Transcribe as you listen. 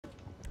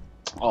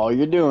All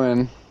you're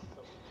doing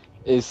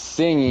is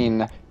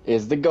singing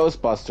is the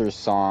Ghostbusters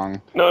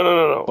song,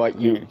 No. but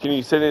you... Can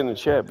you sit in the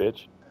chat,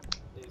 bitch?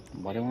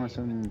 Why do you want to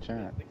sing in the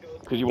chat?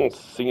 Because you won't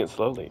sing it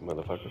slowly,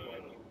 motherfucker.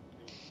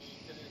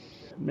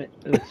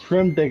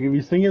 Shrimp Dick, if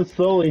you sing it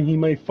slowly, he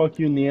might fuck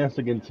you in the ass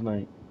again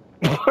tonight.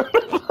 This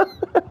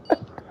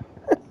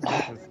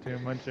is too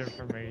much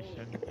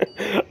information.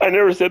 I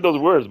never said those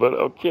words, but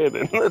okay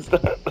then. Let's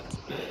not.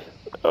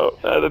 Oh,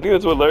 I think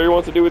that's what Larry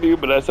wants to do with you,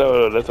 but that's what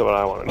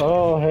I want to do.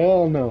 Oh,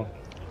 hell no.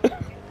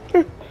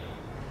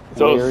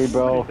 So, Larry,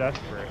 bro, Pretty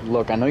desperate.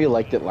 look, I know you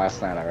liked it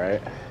last night,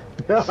 alright?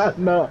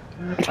 No.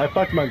 I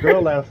fucked my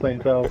girl last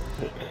night, though.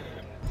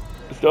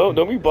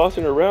 don't be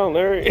bossing around,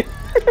 Larry.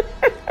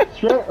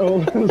 Shrimp, all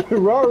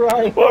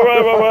right. All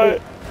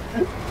right.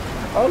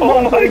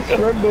 Oh my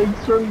God.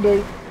 Shrimp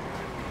Dick.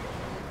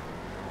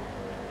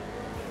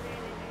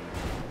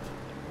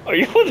 Are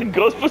you with the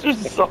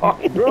Ghostbusters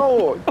song?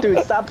 Bro,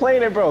 dude, stop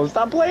playing it, bro.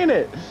 Stop playing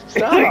it.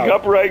 Stop.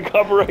 Copyright.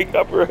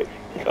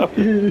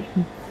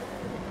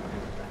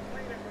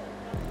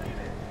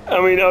 I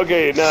mean,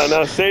 okay,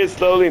 now say it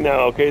slowly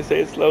now, okay?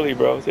 Say it slowly,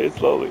 bro. Say it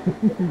slowly.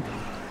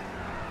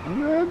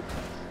 Man.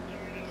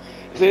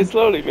 Say it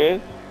slowly,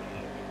 man.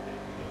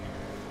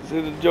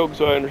 Say the joke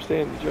so I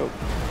understand the joke.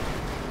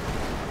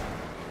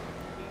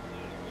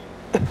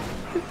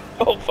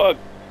 Oh, fuck.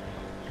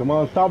 Come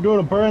on, stop doing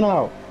a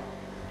burnout.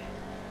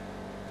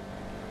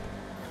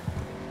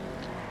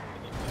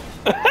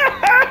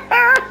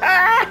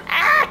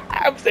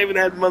 I'm saving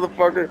that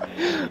motherfucker.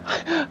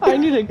 I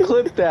need to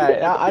clip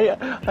that.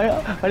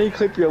 I need to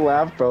clip your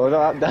laugh, bro.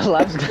 That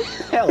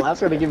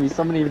laugh's gonna give me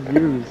so many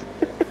views.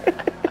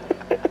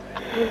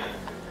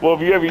 Well,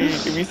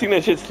 if you sing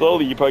that shit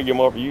slowly, you probably get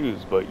more views,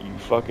 but you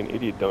fucking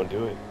idiot don't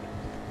do it.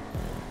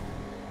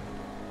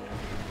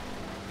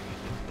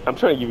 I'm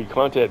trying to give you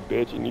content,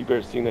 bitch, and you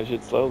better sing that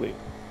shit slowly.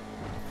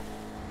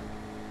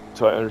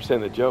 So I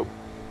understand the joke.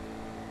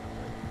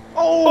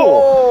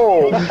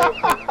 Oh!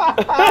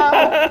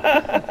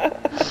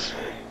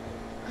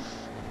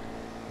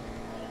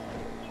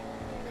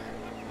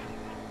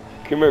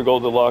 Come here,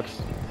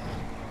 Goldilocks.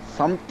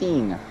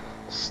 Something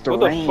strange.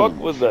 What the fuck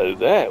was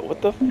that?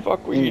 What the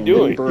fuck were you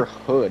doing?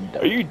 Neighborhood.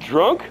 Are you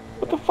drunk?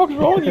 What the fuck's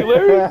wrong with you,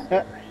 Larry?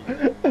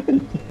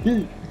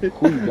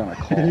 Who you gonna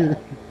call?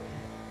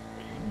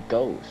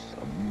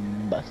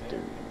 Ghostbusters.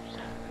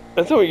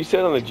 That's not what you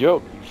said on the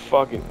joke, you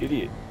fucking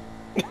idiot.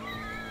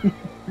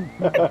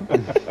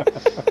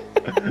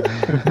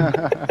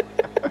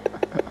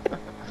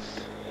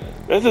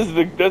 That's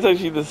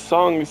actually the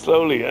song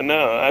slowly. I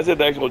know. I said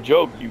the actual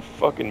joke, you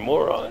fucking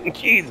moron.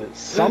 Jesus.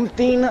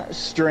 Something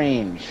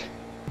strange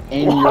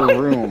in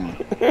your room.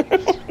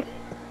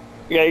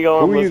 Yeah, you go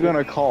on. Who are you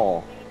gonna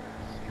call?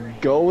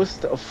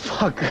 Ghost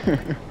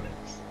fucker.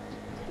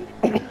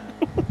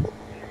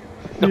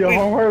 Yo,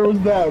 how hard was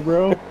that,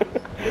 bro?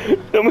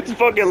 Nobody's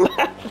fucking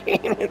laughing.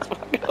 It's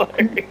fucking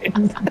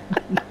hilarious.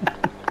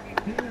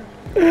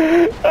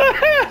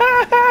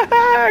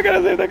 I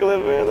gotta save that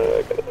clip, man.